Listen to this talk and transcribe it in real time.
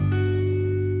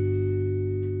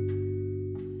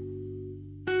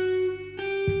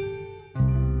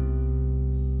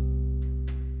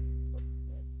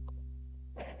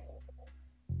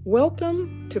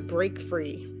Welcome to Break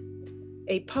Free,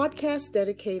 a podcast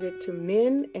dedicated to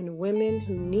men and women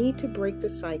who need to break the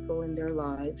cycle in their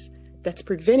lives that's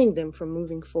preventing them from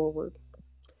moving forward.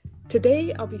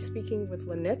 Today, I'll be speaking with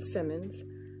Lynette Simmons,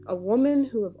 a woman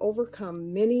who have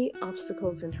overcome many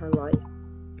obstacles in her life,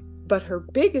 but her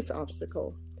biggest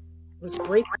obstacle was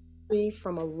breaking free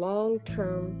from a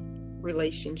long-term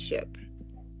relationship.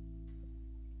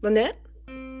 Lynette?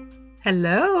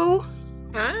 Hello.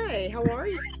 Hi, how are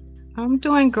you? I'm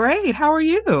doing great. How are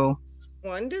you?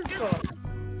 Wonderful.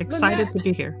 Excited Lynette, to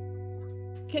be here.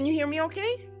 can you hear me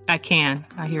okay? I can.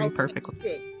 I hear you Okay,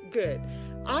 perfectly. good.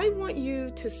 I want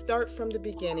you to start from the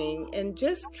beginning and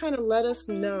just kind of let us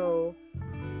know,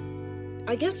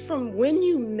 I guess, from when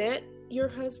you met your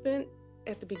husband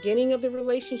at the beginning of the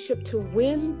relationship to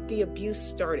when the abuse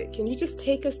started. Can you just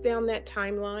take us down that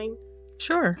timeline?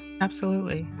 Sure,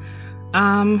 absolutely.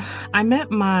 I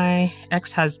met my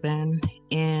ex-husband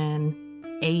in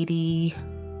 80.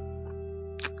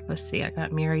 Let's see, I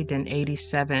got married in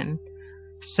 87.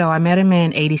 So I met him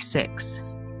in 86.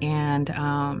 And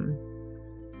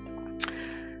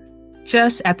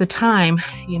just at the time,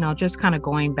 just kind of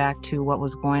going back to what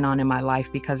was going on in my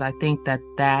life, because I think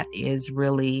that is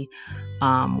really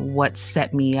what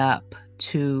set me up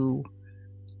to,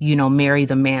 marry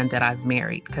the man that I've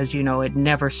married. Because, it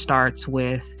never starts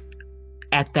with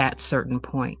at that certain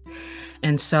point.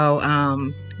 And so,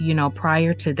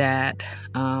 prior to that,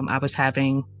 I was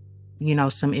having,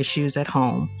 some issues at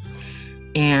home.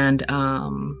 And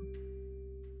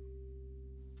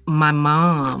my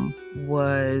mom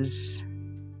was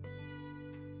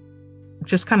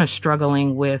just kind of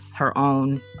struggling with her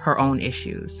own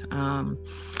issues,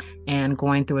 and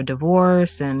going through a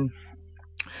divorce. And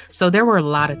so there were a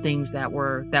lot of things that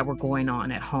were going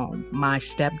on at home. My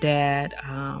stepdad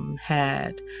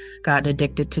had gotten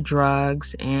addicted to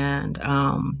drugs, and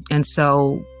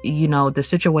so the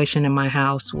situation in my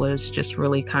house was just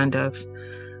really kind of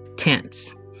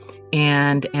tense.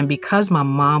 And because my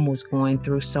mom was going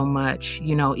through so much,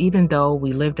 even though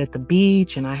we lived at the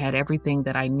beach and I had everything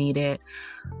that I needed,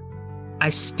 I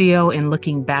still, in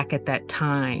looking back at that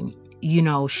time,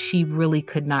 she really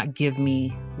could not give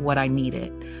me what I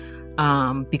needed,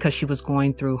 because she was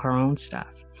going through her own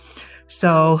stuff.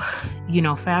 So,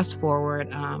 fast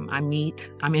forward,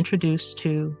 I'm introduced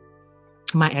to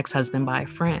my ex-husband by a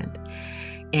friend.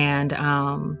 And,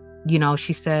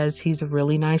 she says he's a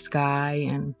really nice guy,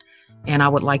 and I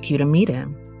would like you to meet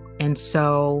him. And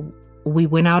so we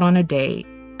went out on a date.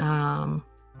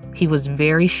 He was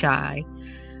very shy.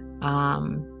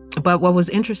 But what was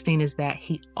interesting is that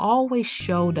he always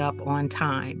showed up on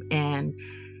time. And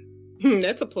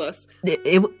That's a plus.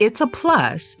 It's a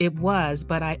plus. It was,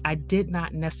 but I did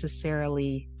not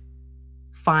necessarily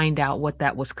find out what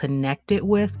that was connected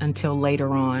with until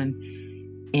later on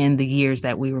in the years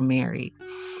that we were married.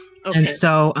 Okay. And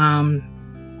so,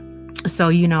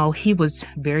 he was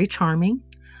very charming.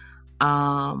 We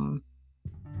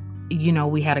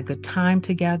had a good time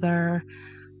together.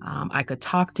 I could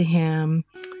talk to him.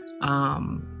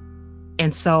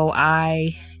 And so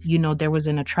there was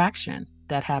an attraction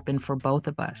that happened for both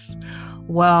of us.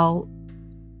 Well,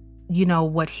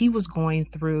 what he was going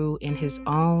through in his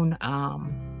own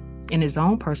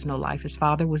personal life, his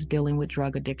father was dealing with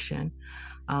drug addiction.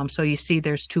 So you see,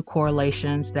 there's two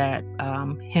correlations that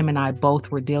him and I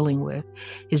both were dealing with.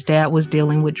 His dad was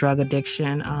dealing with drug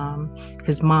addiction.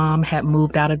 His mom had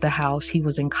moved out of the house. He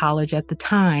was in college at the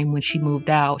time when she moved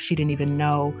out. He didn't even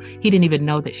know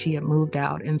that she had moved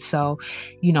out. And so,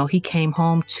 he came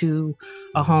home to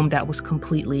a home that was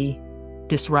completely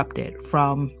disrupted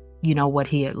from, what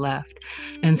he had left.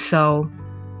 And so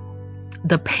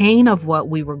the pain of what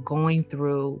we were going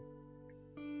through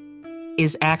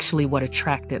is actually what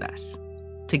attracted us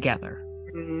together.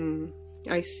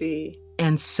 I see.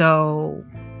 And so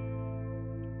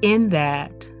in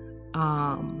that,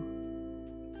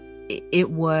 it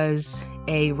was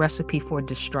a recipe for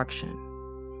destruction.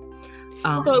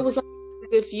 So it was as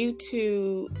if you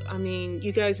two,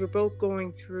 you guys were both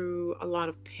going through a lot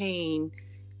of pain,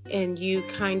 and you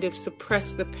kind of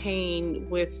suppressed the pain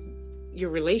with your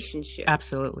relationship.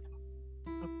 Absolutely.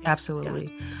 Okay.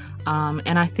 Absolutely.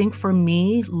 And I think for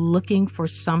me, looking for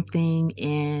something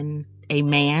in a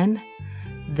man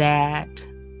that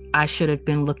I should have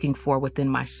been looking for within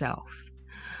myself.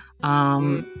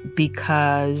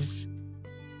 Because,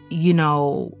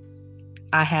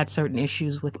 I had certain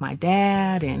issues with my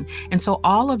dad, and so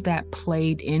all of that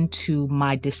played into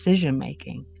my decision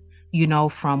making,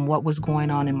 from what was going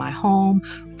on in my home,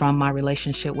 from my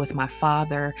relationship with my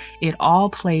father. It all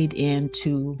played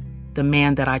into the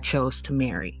man that I chose to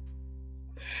marry.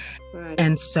 Right.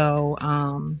 And so,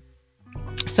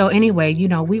 so anyway,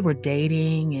 we were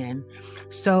dating. And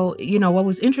so, what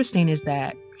was interesting is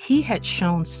that he had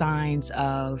shown signs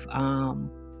of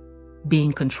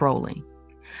being controlling.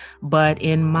 But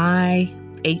in my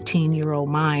 18-year-old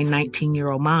mind,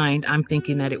 19-year-old mind, I'm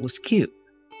thinking that it was cute.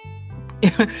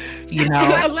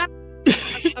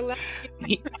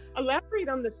 Elaborate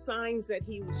on the signs that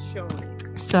he was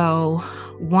showing. So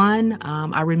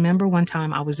I remember one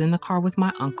time I was in the car with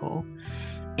my uncle,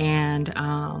 and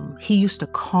he used to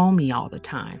call me all the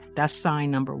time. That's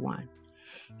sign number one.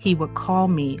 He would call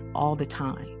me all the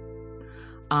time.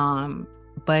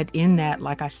 But in that,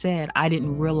 like I said, I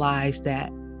didn't realize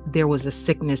that there was a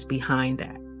sickness behind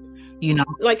that.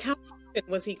 Like, how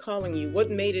was he calling you?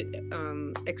 What made it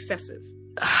excessive?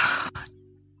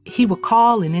 He would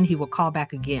call, and then he would call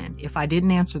back again. If I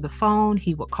didn't answer the phone,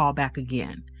 he would call back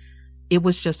again. It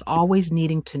was just always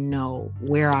needing to know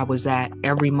where I was at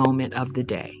every moment of the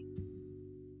day.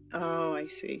 Oh, I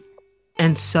see.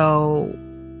 And so,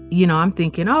 I'm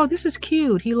thinking, oh, this is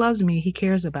cute. He loves me. He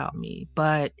cares about me.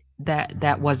 But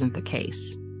that wasn't the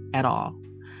case at all.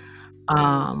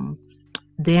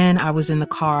 Then I was in the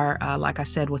car, like I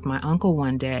said, with my uncle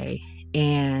one day,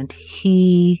 and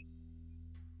he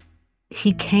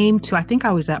came to, I think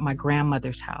I was at my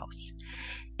grandmother's house,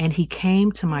 and he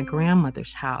came to my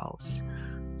grandmother's house,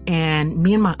 and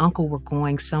me and my uncle were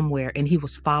going somewhere, and he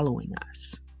was following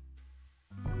us.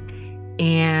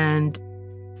 And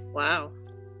wow.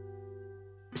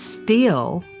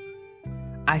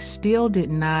 I still did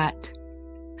not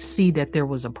see that there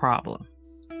was a problem.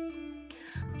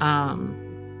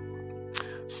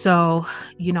 So,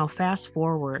 fast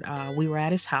forward, we were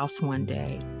at his house one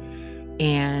day,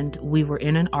 and we were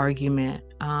in an argument.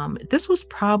 This was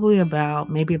probably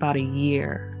maybe about a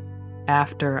year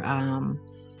after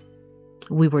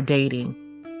we were dating,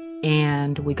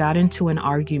 and we got into an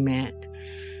argument,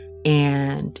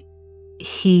 and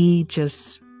he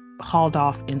just hauled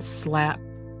off and slapped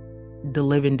the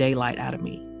living daylight out of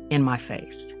me in my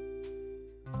face.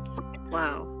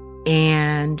 Wow.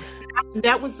 And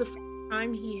that was the first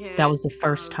time he had... That was the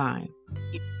first time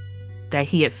that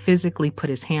he had physically put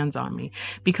his hands on me.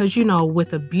 Because,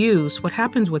 with abuse, what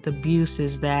happens with abuse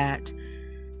is that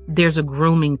there's a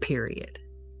grooming period.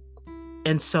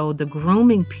 And so the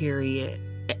grooming period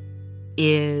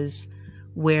is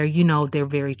where, they're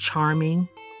very charming.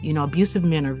 Abusive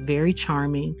men are very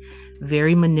charming,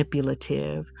 very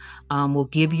manipulative, will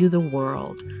give you the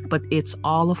world, but it's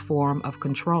all a form of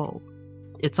control.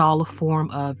 It's all a form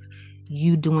of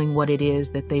you doing what it is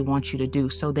that they want you to do.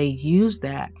 So they use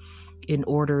that in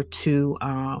order to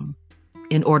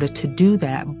do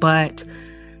that. But,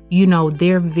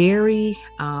 they're very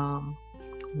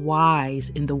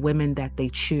wise in the women that they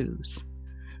choose,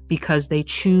 because they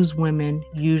choose women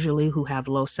usually who have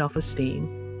low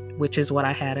self-esteem, which is what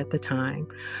I had at the time.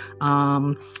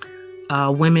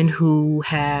 Women who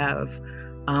have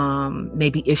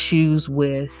maybe issues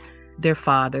with their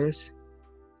fathers,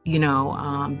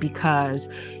 because,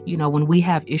 when we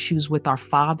have issues with our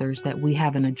fathers that we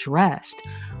haven't addressed,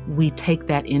 we take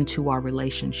that into our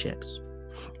relationships.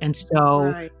 And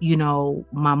so, right.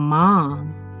 My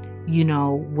mom,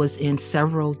 was in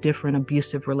several different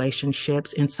abusive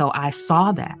relationships. And so I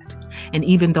saw that. And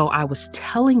even though I was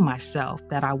telling myself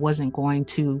that I wasn't going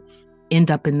to end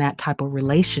up in that type of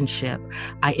relationship,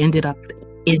 I ended up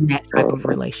in that type of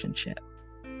relationship.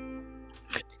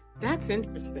 That's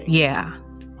interesting. Yeah.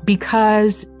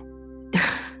 Because,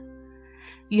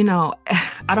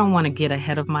 I don't want to get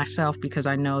ahead of myself, because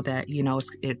I know that,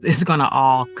 it's going to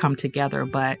all come together.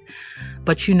 But,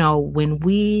 when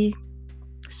we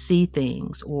see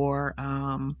things, or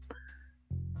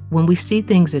when we see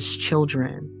things as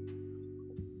children,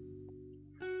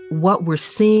 what we're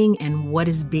seeing and what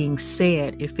is being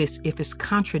said, if it's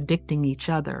contradicting each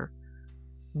other,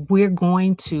 we're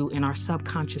going to, in our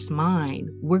subconscious mind,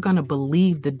 we're going to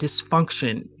believe the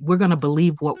dysfunction. We're going to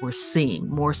believe what we're seeing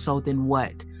more so than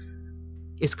what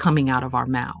is coming out of our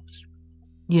mouths.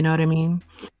 You know what I mean?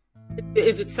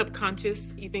 Is it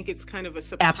subconscious? You think it's kind of a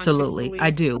subconscious Absolutely. belief? I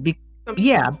do.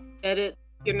 Yeah. That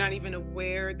you're not even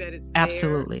aware that it's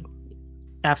Absolutely. there?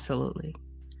 Absolutely.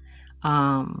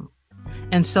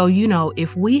 And so,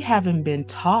 if we haven't been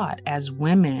taught as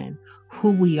women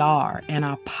who we are and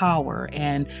our power,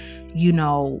 and,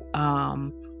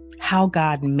 how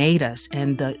God made us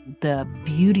and the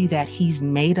beauty that He's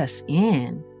made us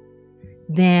in,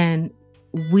 then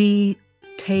we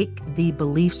take the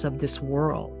beliefs of this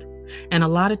world. And a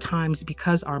lot of times,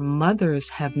 because our mothers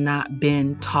have not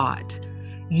been taught,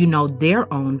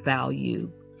 their own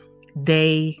value,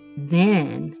 they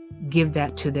then give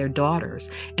that to their daughters.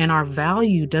 And our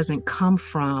value doesn't come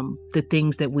from the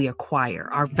things that we acquire.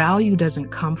 Our value doesn't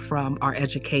come from our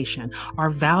education. Our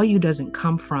value doesn't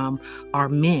come from our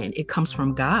men. It comes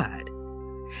from God.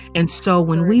 And so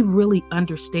when we really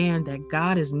understand that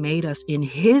God has made us in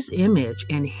his image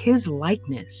and his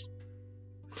likeness,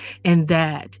 and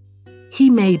that he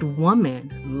made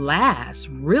woman last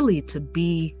really to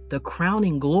be the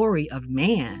crowning glory of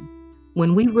man,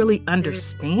 when we really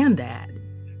understand that,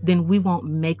 then we won't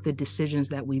make the decisions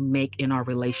that we make in our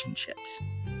relationships.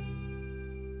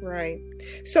 Right.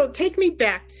 So take me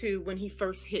back to when he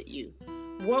first hit you.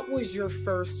 What was your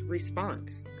first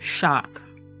response? Shock.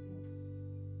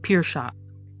 Pure shock.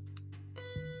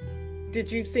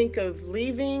 Did you think of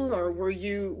leaving, or were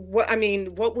you,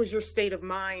 what was your state of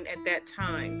mind at that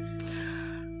time?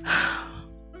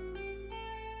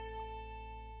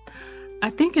 I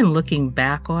think in looking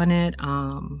back on it,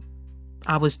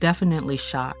 I was definitely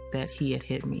shocked that he had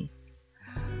hit me.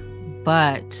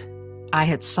 But I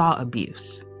had saw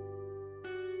abuse.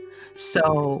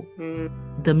 So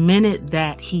the minute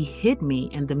that he hit me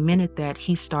and the minute that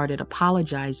he started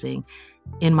apologizing,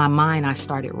 in my mind, I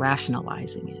started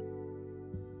rationalizing it.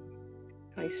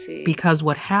 I see. Because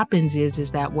what happens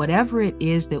is that whatever it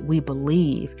is that we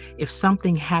believe, if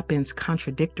something happens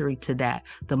contradictory to that,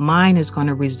 the mind is going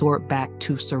to resort back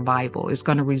to survival. It's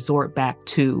going to resort back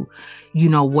to,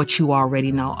 what you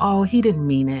already know. Oh, he didn't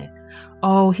mean it.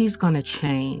 Oh, he's going to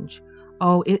change.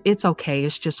 Oh, it's okay.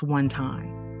 It's just one time.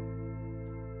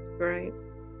 Right.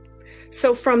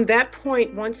 So from that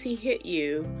point, once he hit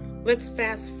you, let's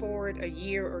fast forward a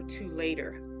year or two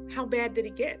later. How bad did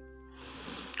it get?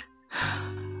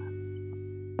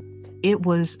 It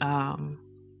was,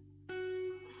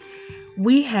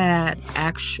 we had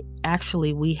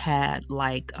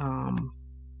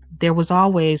there was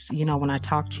always, when I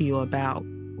talked to you about,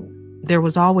 there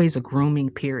was always a grooming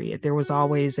period. There was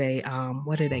always a,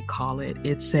 what do they call it?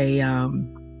 It's a,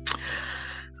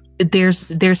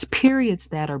 there's periods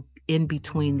that are in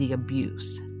between the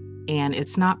abuse, and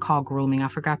it's not called grooming. I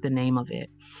forgot the name of it.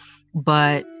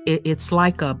 But it's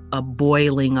like a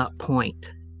boiling up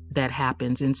point that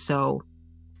happens. And so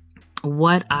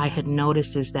what I had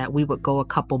noticed is that we would go a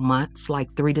couple months,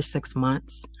 like 3 to 6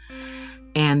 months,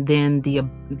 and then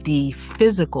the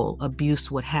physical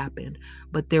abuse would happen.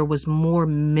 But there was more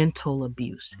mental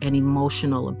abuse and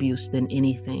emotional abuse than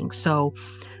anything. So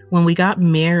when we got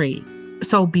married,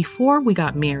 so before we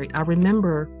got married, I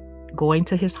remember going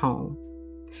to his home,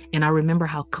 and I remember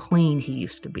how clean he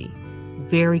used to be.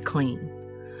 Very clean.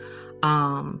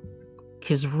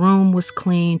 His room was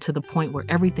clean to the point where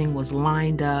everything was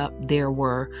lined up. There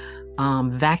were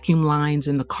vacuum lines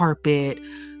in the carpet.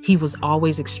 He was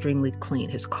always extremely clean.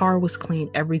 His car was clean.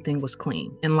 Everything was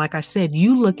clean. And like I said,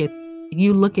 you look at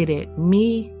it.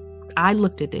 I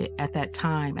looked at it at that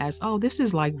time as, oh, this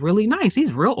is like really nice.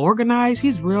 He's real organized.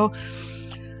 He's real.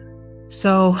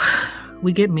 So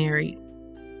we get married.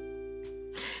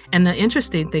 And the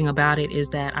interesting thing about it is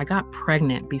that I got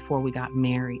pregnant before we got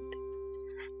married.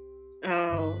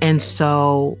 Oh. And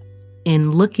so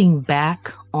in looking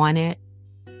back on it,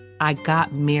 I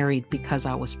got married because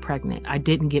I was pregnant. I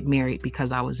didn't get married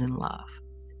because I was in love.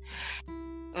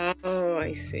 Oh,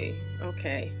 I see.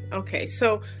 Okay.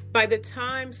 So by the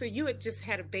time, so you had just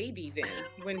had a baby then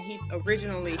when he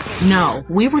originally hit you? No,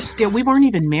 we weren't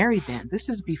even married then. This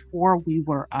is before we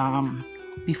were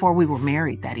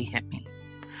married that he hit me.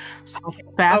 So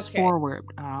fast forward,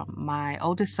 my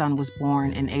oldest son was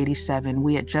born in 1987.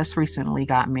 We had just recently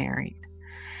got married,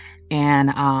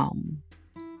 and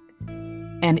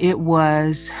it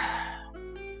was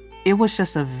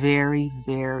just a very,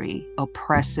 very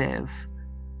oppressive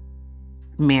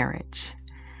marriage.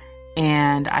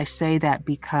 And I say that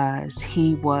because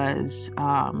he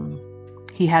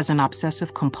has an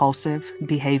obsessive compulsive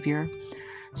behavior.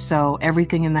 So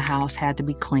everything in the house had to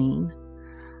be clean.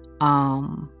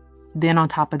 Then on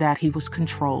top of that, he was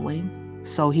controlling.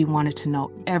 So he wanted to know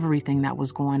everything that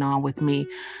was going on with me.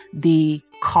 The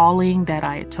calling that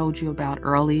I had told you about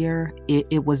earlier,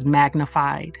 it was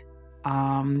magnified.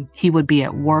 He would be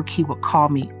at work. He would call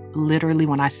me literally,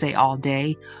 when I say all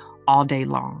day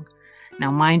long. Now,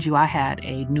 mind you, I had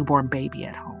a newborn baby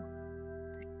at home.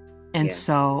 And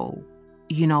so,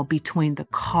 between the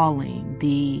calling,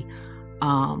 the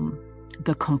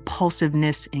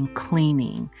compulsiveness in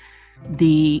cleaning,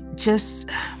 it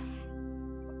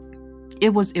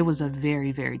was a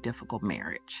very, very difficult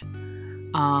marriage.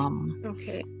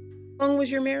 Okay. How long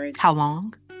was your marriage? How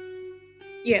long?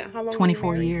 Yeah, how long?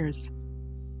 24 years.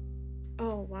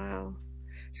 Oh, wow.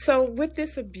 So with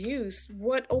this abuse,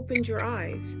 what opened your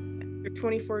eyes?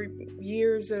 24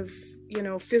 years of,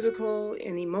 physical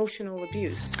and emotional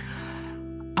abuse?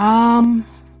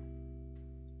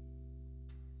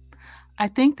 I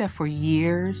think that for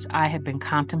years I had been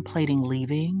contemplating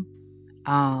leaving,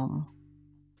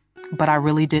 but I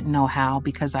really didn't know how,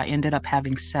 because I ended up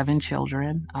having 7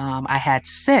 children. I had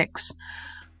 6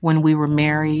 when we were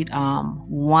married,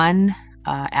 1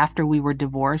 after we were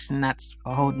divorced, and that's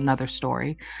a whole nother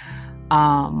story.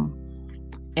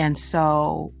 And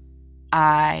so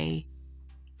I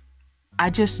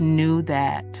just knew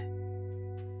that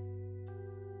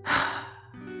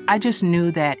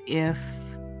if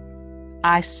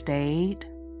I stayed,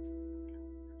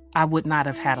 I would not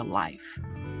have had a life.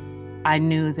 I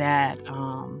knew that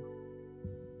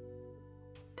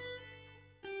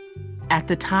at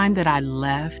the time that I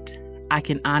left, I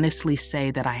can honestly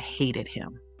say that I hated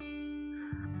him.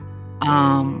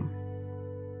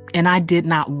 And I did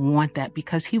not want that,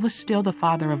 because he was still the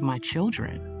father of my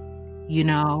children,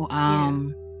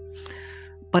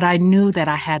 But I knew that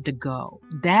I had to go.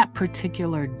 That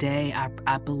particular day,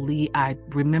 I believe I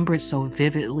remember it so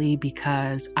vividly,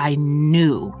 because I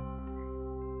knew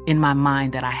in my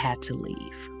mind that I had to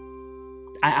leave.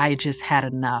 I just had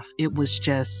enough. It was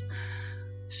just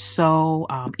so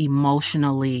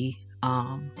emotionally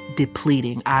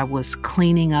depleting. I was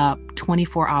cleaning up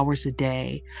 24 hours a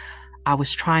day. I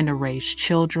was trying to raise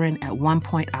children. At one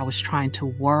point, I was trying to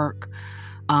work.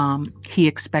 He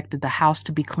expected the house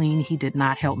to be clean. He did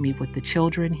not help me with the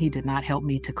children. He did not help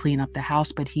me to clean up the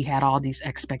house, but he had all these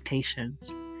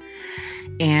expectations.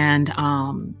 And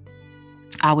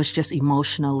I was just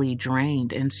emotionally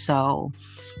drained. And so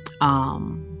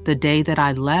the day that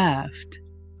I left,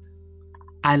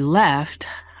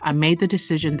 I made the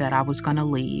decision that I was going to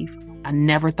leave. I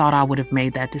never thought I would have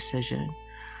made that decision.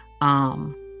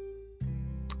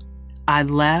 I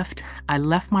left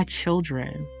my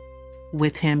children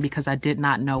with him because I did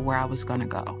not know where I was going to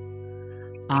go.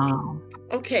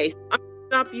 Okay, I'll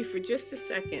stop you for just a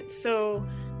second. So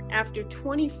after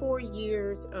 24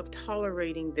 years of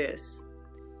tolerating this,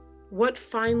 what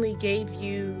finally gave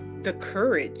you the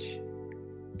courage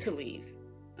to leave?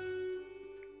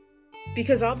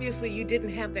 Because obviously you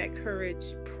didn't have that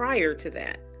courage prior to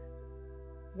that.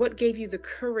 What gave you the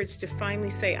courage to finally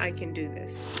say, I can do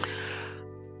this?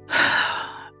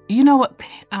 You know what,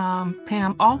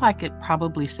 Pam, all I could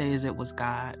probably say is it was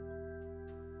God,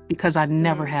 because I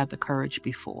never had the courage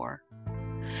before.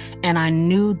 And I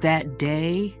knew that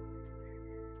day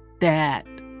that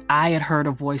I had heard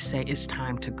a voice say, it's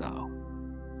time to go.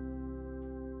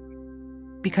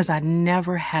 Because I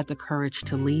never had the courage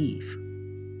to leave.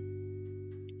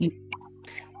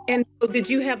 And so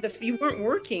you weren't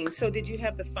working, so did you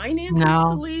have the finances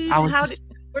to leave? I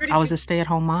was a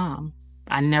stay-at-home mom.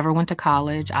 I never went to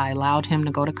college. I allowed him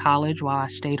to go to college while I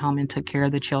stayed home and took care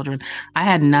of the children. I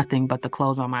had nothing but the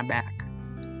clothes on my back.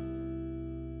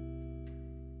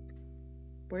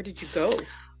 Where did you go?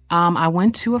 I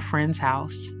went to a friend's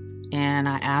house and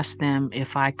I asked them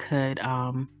if I could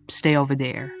stay over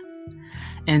there.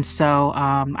 And so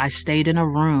I stayed in a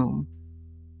room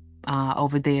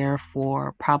over there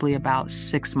for probably about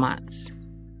 6 months.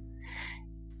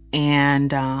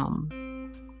 And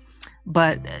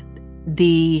but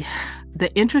the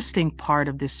interesting part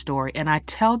of this story, and I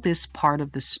tell this part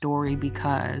of the story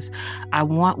because I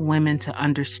want women to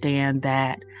understand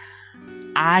that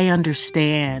I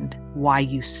understand why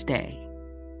you stay.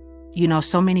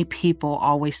 So many people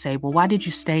always say, well, why did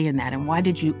you stay in that? And why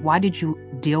did you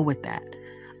deal with that?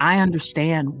 I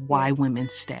understand why women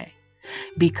stay,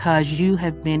 because you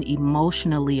have been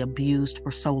emotionally abused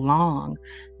for so long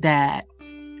that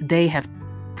they have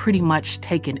pretty much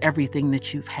taken everything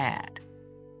that you've had.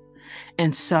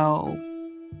 And so,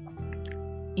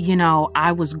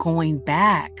 I was going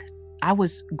back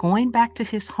to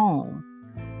his home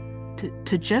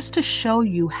to show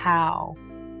you how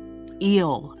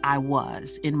ill I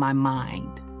was in my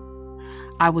mind.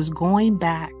 I was going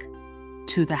back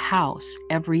to the house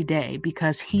every day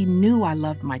because he knew I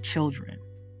loved my children.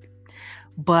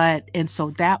 And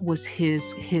so that was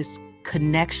his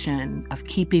connection of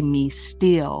keeping me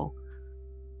still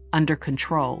under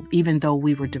control, even though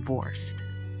we were divorced.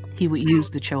 He would use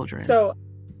the children. So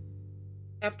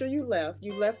after you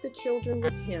left the children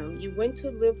with him. You went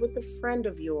to live with a friend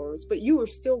of yours, but you were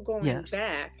still going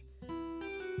back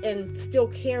and still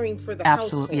caring for the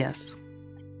household. Yes.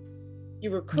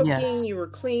 You were cooking, you were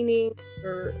cleaning, you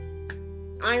were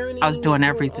ironing. I was doing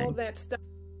everything. All that stuff.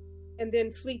 And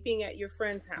then sleeping at your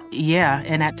friend's house. Yeah,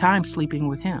 and at times sleeping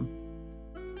with him.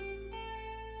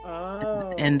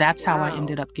 Oh. And that's how I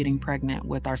ended up getting pregnant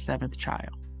with our 7th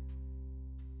child.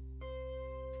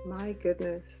 My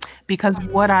goodness. Because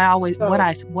what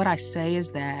I say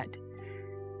is that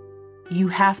you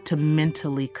have to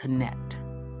mentally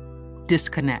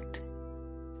disconnect.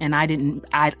 And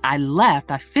I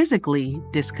left, I physically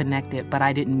disconnected, but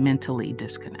I didn't mentally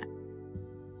disconnect.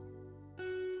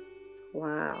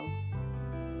 Wow.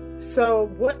 So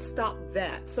what stopped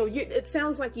that? So it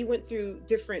sounds like you went through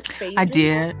different phases. I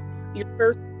did. Your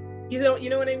first, you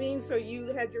know what I mean? So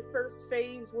you had your first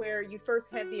phase where you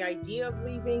first had the idea of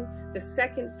leaving. The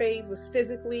second phase was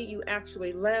physically, you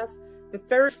actually left. The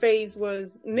third phase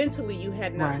was mentally, you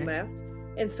had not left.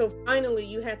 And so finally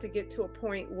you had to get to a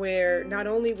point where not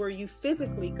only were you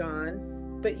physically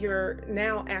gone, but you're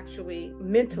now actually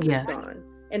mentally gone.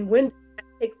 And when did that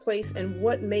take place and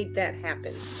what made that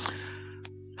happen?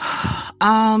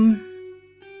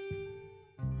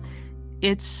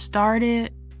 It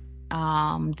started,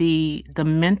 the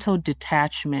mental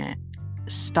detachment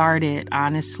started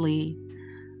honestly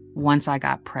once I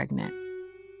got pregnant.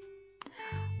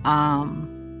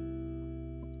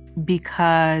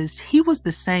 Because he was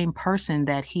the same person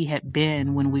that he had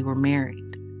been when we were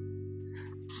married.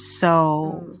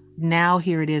 So now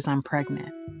here it is, I'm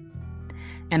pregnant.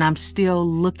 And I'm still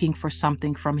looking for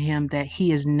something from him that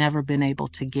he has never been able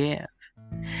to give.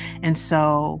 And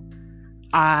so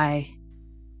I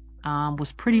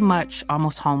was pretty much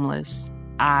almost homeless.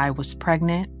 I was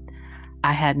pregnant.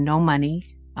 I had no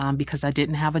money because I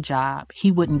didn't have a job.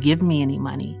 He wouldn't give me any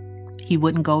money. He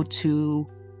wouldn't go to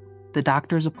the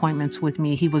doctor's appointments with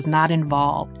me. He was not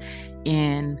involved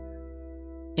in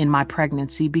my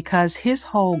pregnancy because his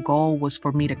whole goal was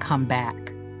for me to come back.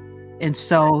 And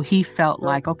so he felt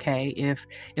like, okay, if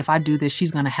I do this,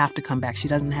 she's going to have to come back. She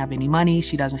doesn't have any money.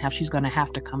 She's going to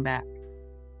have to come back.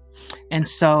 And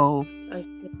so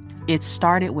it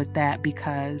started with that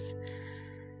because,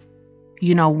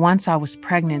 you know, once I was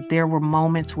pregnant, there were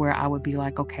moments where I would be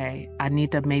like, okay, I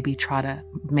need to maybe try to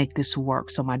make this work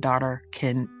so my daughter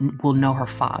will know her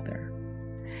father.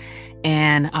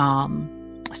 And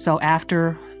so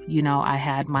after, you know, I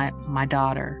had my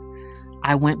daughter,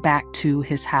 I went back to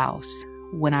his house.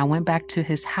 When I went back to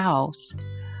his house,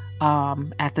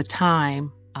 at the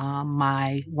time,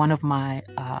 one of my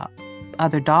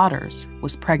other daughters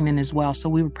was pregnant as well. So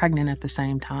we were pregnant at the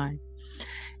same time.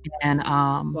 And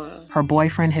her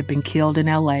boyfriend had been killed in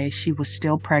LA. She was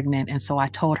still pregnant. And so I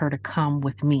told her to come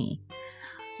with me,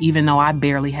 even though I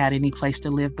barely had any place to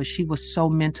live. But she was so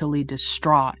mentally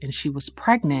distraught and she was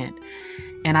pregnant.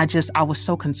 And I was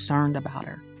so concerned about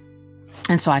her.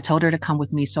 And so I told her to come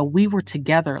with me. So we were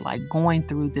together, like going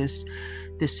through this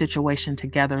situation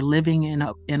together, living in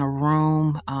a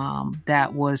room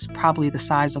that was probably the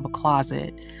size of a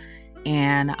closet.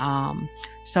 And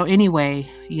so anyway,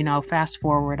 you know, fast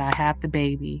forward, I have the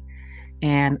baby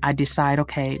and I decide,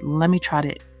 okay, let me try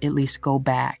to at least go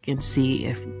back and see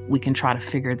if we can try to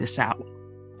figure this out.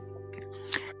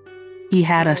 He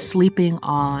had us sleeping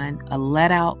on a let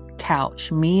out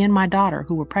couch, me and my daughter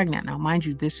who were pregnant. Now, mind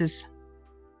you, this is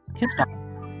his daughter.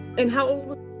 And how old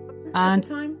was she at the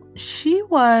time? She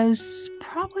was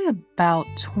probably about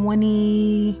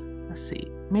 20,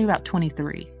 maybe about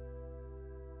 23.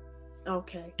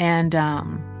 Okay. And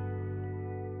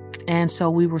so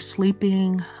we were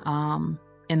sleeping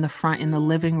in the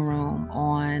living room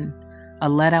on a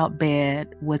let out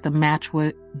bed with a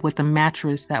mattress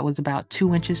that was about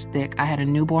 2 inches thick. I had a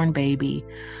newborn baby.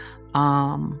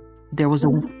 There was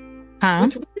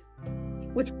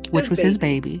which was his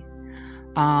baby.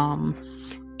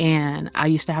 And I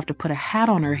used to have to put a hat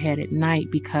on her head at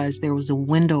night because there was a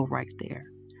window right there.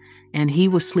 And he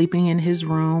was sleeping in his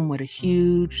room with a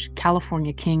huge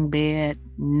California king bed,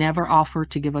 never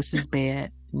offered to give us his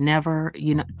bed, never,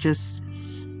 you know, just.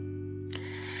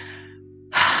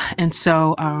 And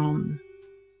so.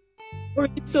 Were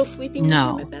you still sleeping with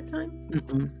him at that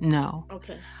time? No.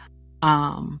 Okay.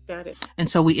 Got it. And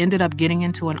so we ended up getting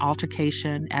into an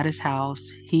altercation at his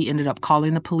house. He ended up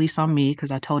calling the police on me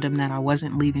because I told him that I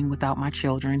wasn't leaving without my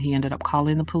children. He ended up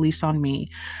calling the police on me.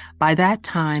 By that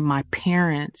time, my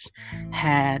parents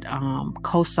had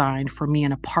co-signed for me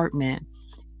an apartment.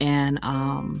 And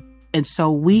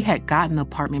so we had gotten the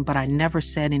apartment, but I never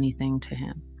said anything to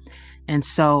him. And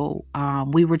so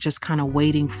we were just kind of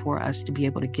waiting for us to be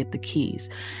able to get the keys.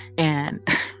 And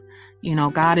you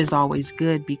know, God is always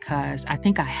good because I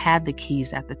think I had the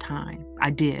keys at the time.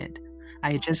 I did.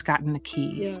 I had just gotten the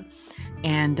keys.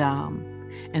 Yeah.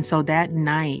 And so that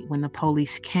night when the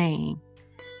police came,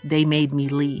 they made me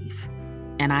leave.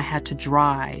 And I had to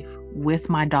drive with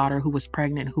my daughter who was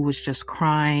pregnant, who was just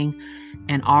crying,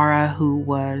 and Ara, who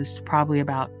was probably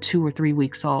about 2 or 3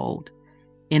 weeks old,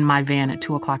 in my van at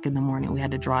 2:00 in the morning. We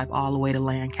had to drive all the way to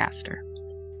Lancaster.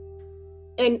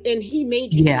 And he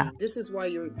made you Yeah. leave. This is why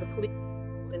you're the police,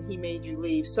 and he made you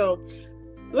leave. So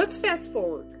let's fast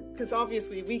forward, because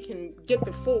obviously we can get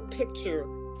the full picture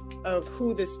of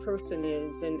who this person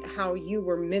is and how you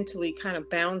were mentally kind of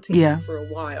bound to him for a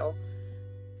while.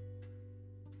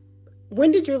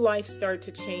 When did your life start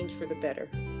to change for the better?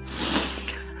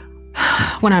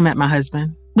 When I met my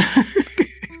husband.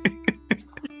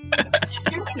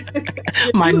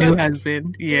 My new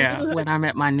husband. Yeah, when I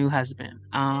met my new husband.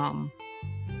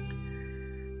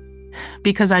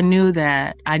 Because I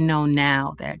know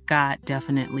now that God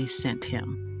definitely sent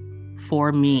him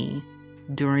for me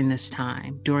during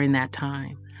that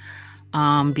time.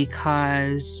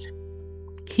 Because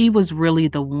he was really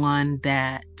the one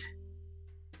that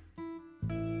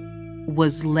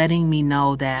was letting me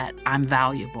know that I'm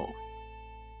valuable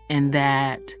and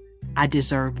that I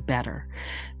deserve better.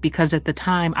 Because at the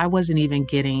time I wasn't even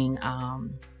getting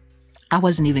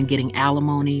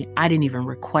alimony. I didn't even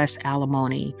request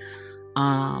alimony.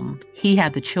 He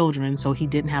had the children, so he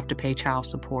didn't have to pay child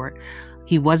support.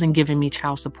 He wasn't giving me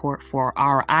child support for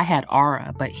Ara. I had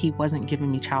Ara, but he wasn't giving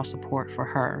me child support for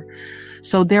her.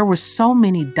 So there were so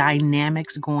many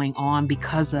dynamics going on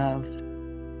because of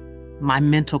my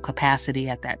mental capacity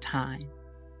at that time.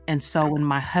 And so when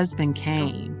my husband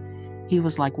came, he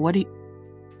was like, what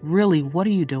are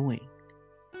you doing?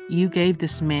 You gave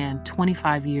this man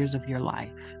 25 years of your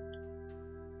life.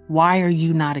 Why are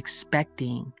you not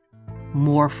expecting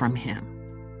more from him?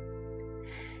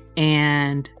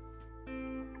 And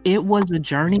it was a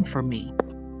journey for me.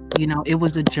 It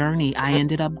was a journey. I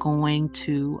ended up going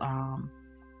to,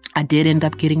 I did end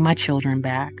up getting my children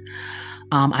back.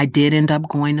 I did end up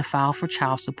going to file for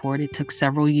child support. It took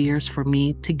several years for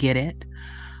me to get it.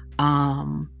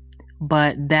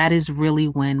 But that is really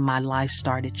when my life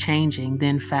started changing.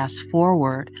 Then fast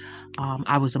forward,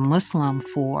 I was a Muslim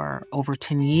for over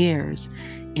 10 years.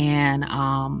 And,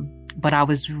 but I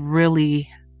was really,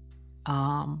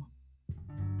 I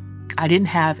didn't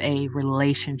have a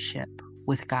relationship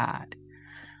with God.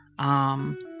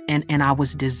 And I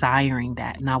was desiring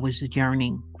that, and I was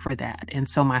yearning for that. And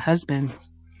so my husband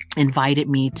invited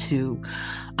me to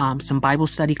some Bible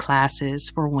study classes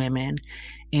for women.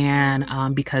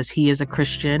 And because he is a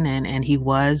Christian, and he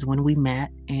was when we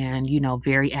met, and,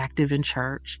 very active in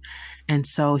church. And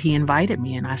so he invited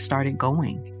me, and I started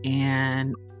going.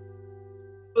 And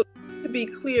to be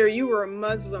clear, you were a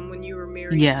Muslim when you were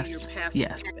married to your past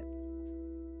husband.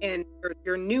 And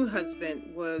your new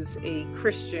husband was a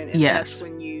Christian, and that's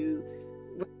when you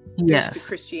went to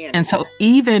Christianity. And so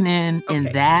even in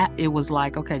that, it was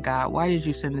like, okay, God, why did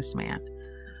you send this man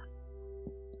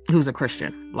who's a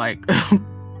Christian? Like,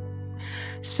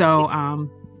 so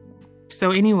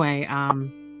anyway,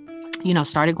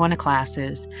 started going to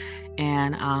classes,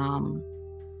 and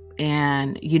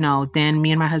then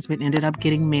me and my husband ended up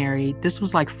getting married. This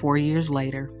was like 4 years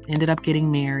later, ended up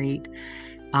getting married.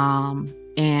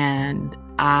 And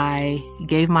I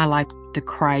gave my life to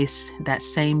Christ that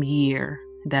same year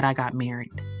that I got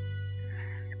married.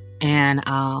 And,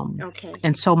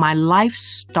 and so my life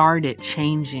started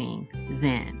changing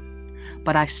then,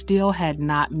 but I still had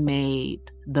not made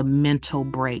the mental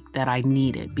break that I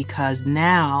needed, because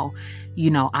now,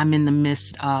 I'm in the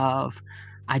midst of,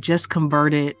 I just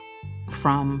converted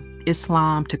from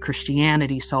Islam to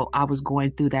Christianity. So I was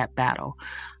going through that battle.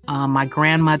 My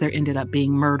grandmother ended up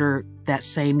being murdered that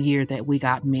same year that we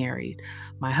got married.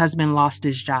 My husband lost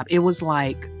his job. It was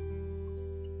like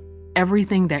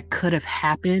everything that could have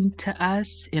happened to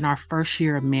us in our first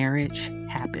year of marriage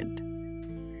happened.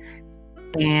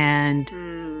 And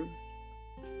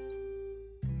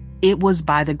it was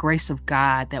by the grace of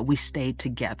God that we stayed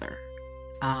together.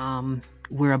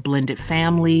 We're a blended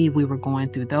family. We were going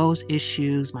through those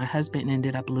issues. My husband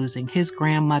ended up losing his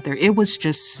grandmother. It was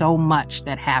just so much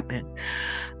that happened.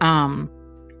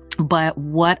 But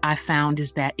what I found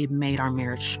is that it made our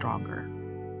marriage stronger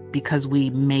because we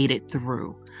made it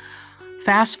through.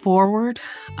 Fast forward,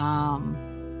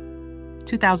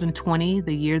 2020,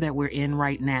 the year that we're in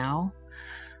right now.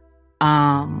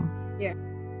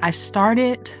 I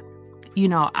started,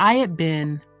 I had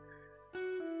been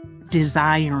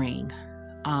desiring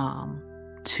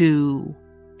to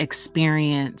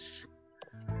experience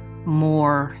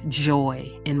more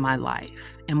joy in my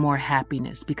life and more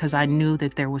happiness, because I knew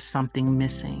that there was something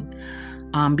missing.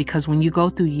 Because when you go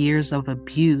through years of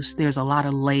abuse, there's a lot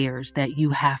of layers that you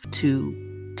have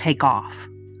to take off.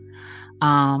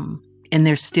 And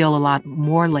there's still a lot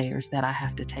more layers that I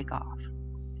have to take off.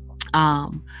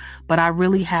 But I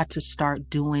really had to start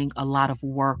doing a lot of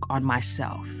work on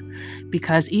myself,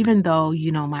 because even though,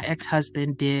 my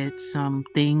ex-husband did some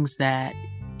things that,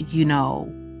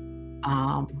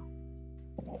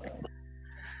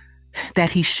 that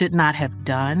he should not have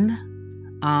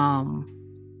done,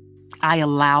 I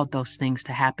allowed those things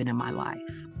to happen in my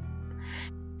life.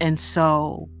 And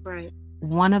so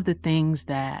one of the things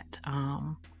that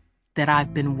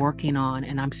I've been working on,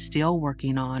 and I'm still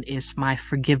working on, is my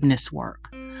forgiveness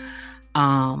work.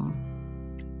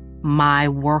 My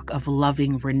work of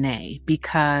loving Renee,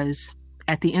 because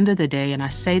at the end of the day, and I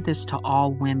say this to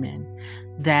all women,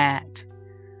 that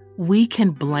we can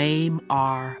blame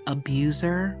our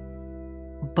abuser,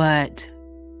 but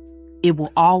it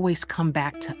will always come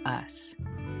back to us.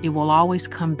 It will always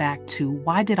come back to,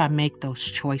 why did I make those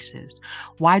choices?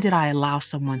 Why did I allow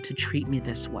someone to treat me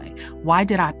this way? Why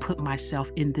did I put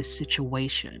myself in this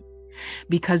situation?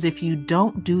 Because if you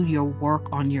don't do your work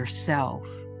on yourself,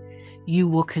 you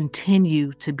will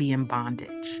continue to be in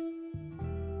bondage.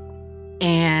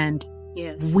 And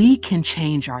we can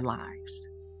change our lives.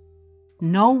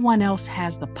 No one else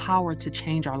has the power to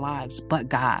change our lives but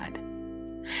God.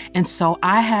 And so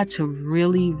I had to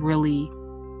really, really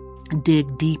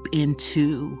dig deep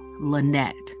into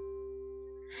Lynette.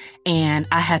 And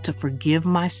I had to forgive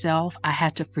myself. I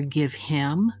had to forgive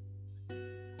him.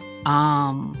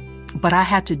 But I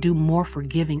had to do more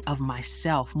forgiving of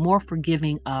myself, more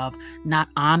forgiving of not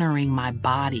honoring my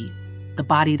body, the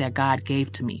body that God gave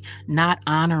to me, not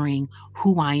honoring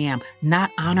who I am,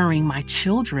 not honoring my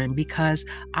children because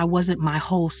I wasn't my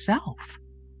whole self.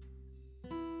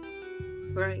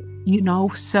 Right.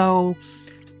 So,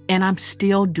 and I'm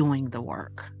still doing the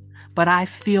work, but I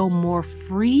feel more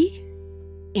free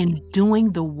in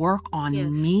doing the work on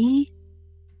me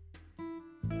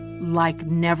like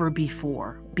never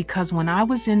before. Because when I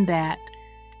was in that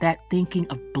thinking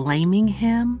of blaming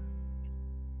him,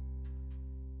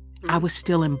 I was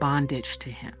still in bondage to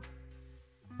him.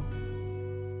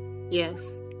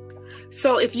 Yes.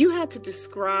 So if you had to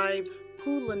describe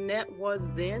who Lynette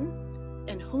was then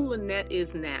and who Lynette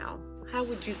is now, how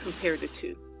would you compare the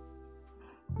two?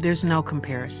 There's no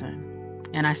comparison.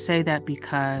 And I say that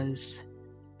because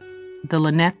the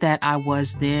Lynette that I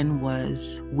was then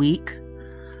was weak,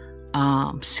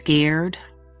 scared,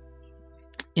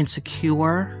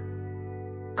 insecure,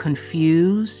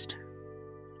 confused,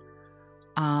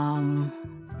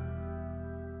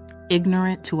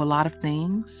 ignorant to a lot of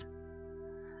things,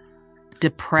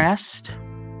 depressed,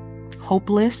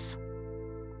 hopeless.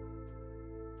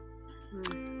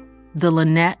 The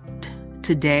Lynette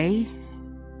today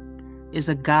is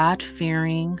a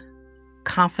God-fearing,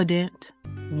 confident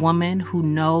woman who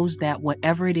knows that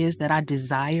whatever it is that I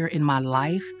desire in my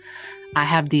life, I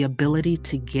have the ability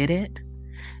to get it,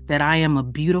 that I am a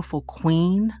beautiful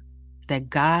queen that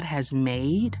God has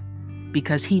made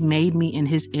because he made me in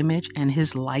his image and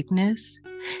his likeness,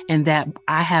 and that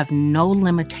I have no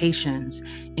limitations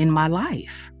in my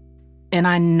life. And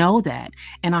I know that,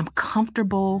 and I'm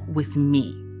comfortable with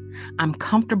me. I'm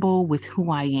comfortable with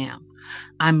who I am.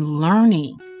 I'm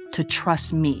learning to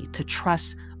trust me, to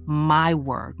trust my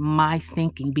word, my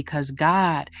thinking, because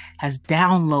God has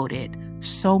downloaded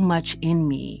so much in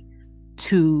me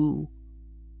to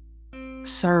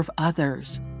serve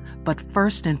others, but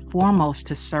first and foremost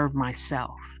to serve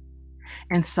myself.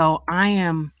 And so I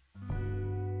am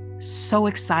so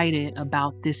excited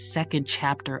about this second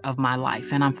chapter of my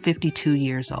life, and I'm 52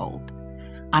 years old.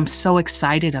 I'm so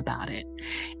excited about it.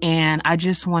 And I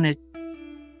just want to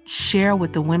share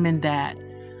with the women that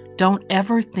don't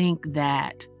ever think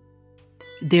that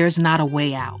there's not a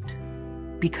way out,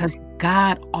 because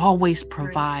God always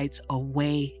provides a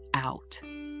way out.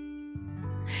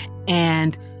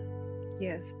 And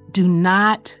do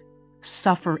not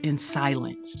suffer in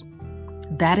silence.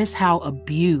 That is how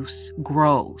abuse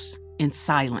grows, in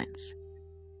silence.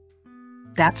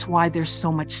 That's why there's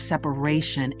so much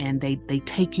separation and they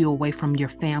take you away from your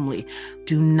family.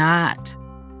 Do not.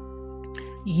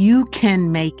 You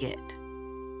can make it.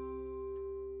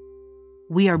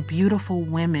 We are beautiful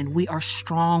women. We are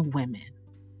strong women.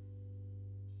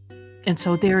 And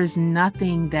so there is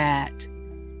nothing that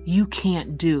you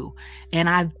can't do. And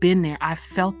I've been there. I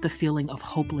felt the feeling of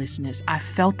hopelessness. I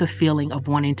felt the feeling of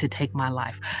wanting to take my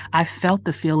life. I felt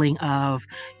the feeling of,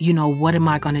 what am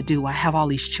I going to do? I have all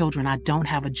these children. I don't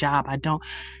have a job.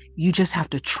 You just have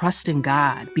to trust in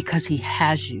God because he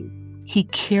has you. He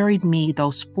carried me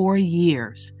those 4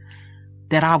 years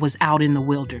that I was out in the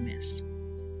wilderness.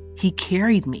 He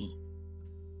carried me.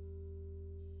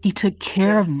 He took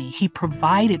care of me. He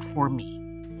provided for me.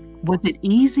 Was it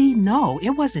easy? No,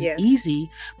 it wasn't easy,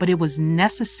 but it was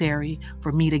necessary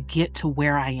for me to get to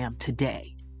where I am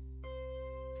today.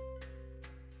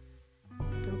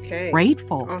 Okay.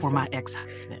 Grateful for my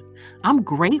ex-husband. I'm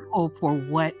grateful for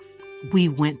what we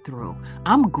went through.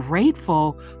 I'm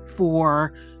grateful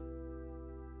for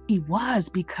he was,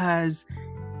 because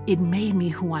it made me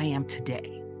who I am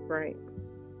today. Right.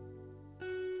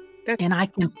 And I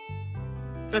can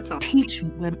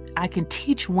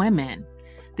teach women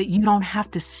that you don't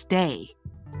have to stay.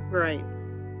 Right.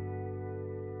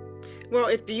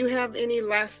 Well, do you have any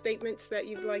last statements that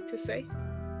you'd like to say?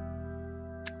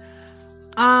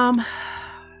 I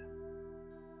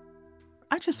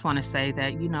just want to say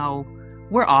that,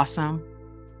 we're awesome.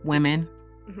 Women,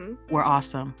 we're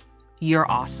awesome. You're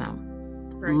awesome.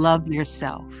 Right. Love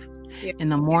yourself. Yeah. In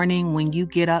the morning, when you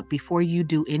get up, before you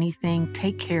do anything,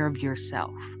 take care of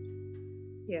yourself.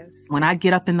 Yes. When I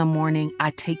get up in the morning,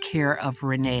 I take care of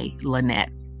Renee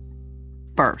Lynette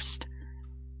first.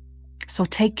 So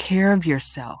take care of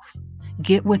yourself.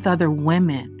 Get with other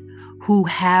women who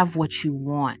have what you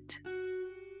want,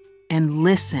 and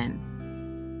listen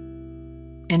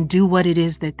and do what it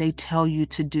is that they tell you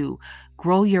to do.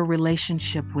 Grow your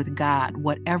relationship with God,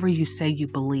 whatever you say you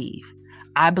believe.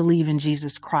 I believe in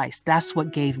Jesus Christ. That's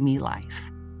what gave me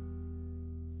life.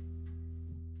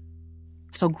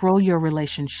 So grow your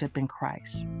relationship in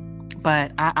Christ.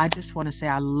 But I just want to say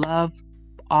I love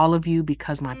all of you,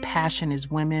 because my passion is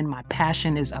women. My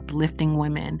passion is uplifting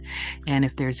women. And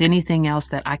if there's anything else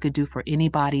that I could do for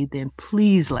anybody, then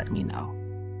please let me know.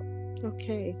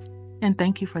 Okay. And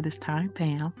thank you for this time,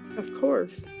 Pam. Of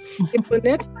course. If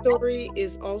Lynette's story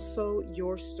is also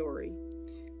your story,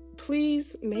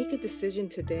 please make a decision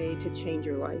today to change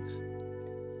your life.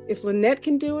 If Lynette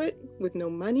can do it with no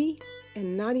money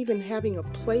and not even having a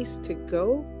place to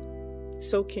go,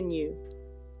 so can you.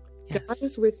 Yes. God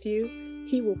is with you.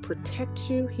 He will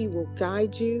protect you. He will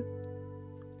guide you.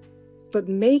 But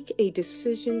make a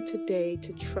decision today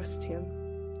to trust him.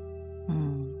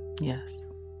 Yes.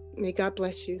 May God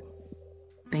bless you.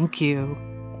 Thank you.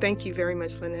 Thank you very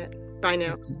much, Lynette. Bye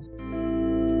now.